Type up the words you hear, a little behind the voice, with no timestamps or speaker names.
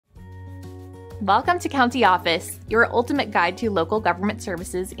Welcome to County Office, your ultimate guide to local government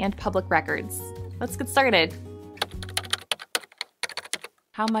services and public records. Let's get started.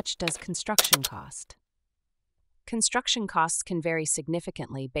 How much does construction cost? Construction costs can vary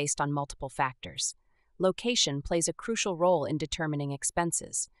significantly based on multiple factors. Location plays a crucial role in determining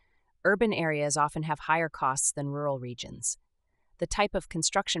expenses. Urban areas often have higher costs than rural regions. The type of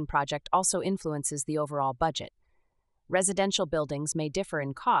construction project also influences the overall budget. Residential buildings may differ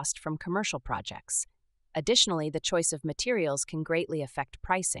in cost from commercial projects. Additionally, the choice of materials can greatly affect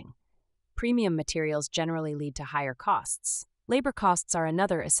pricing. Premium materials generally lead to higher costs. Labor costs are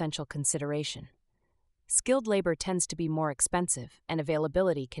another essential consideration. Skilled labor tends to be more expensive, and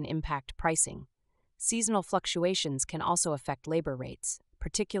availability can impact pricing. Seasonal fluctuations can also affect labor rates,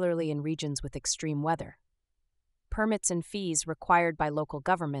 particularly in regions with extreme weather. Permits and fees required by local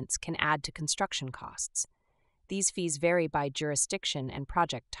governments can add to construction costs. These fees vary by jurisdiction and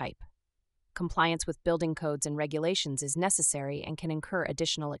project type. Compliance with building codes and regulations is necessary and can incur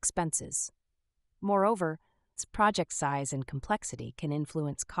additional expenses. Moreover, project size and complexity can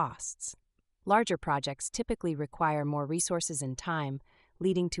influence costs. Larger projects typically require more resources and time,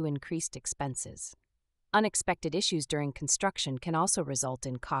 leading to increased expenses. Unexpected issues during construction can also result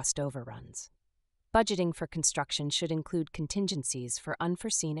in cost overruns. Budgeting for construction should include contingencies for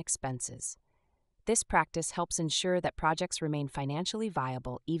unforeseen expenses. This practice helps ensure that projects remain financially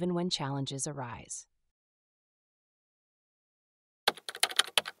viable even when challenges arise.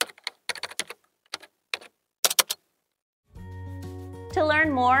 To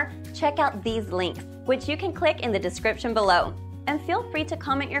learn more, check out these links, which you can click in the description below. And feel free to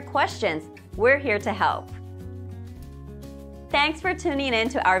comment your questions. We're here to help. Thanks for tuning in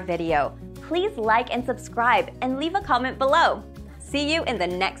to our video. Please like and subscribe and leave a comment below. See you in the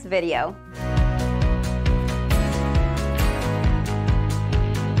next video.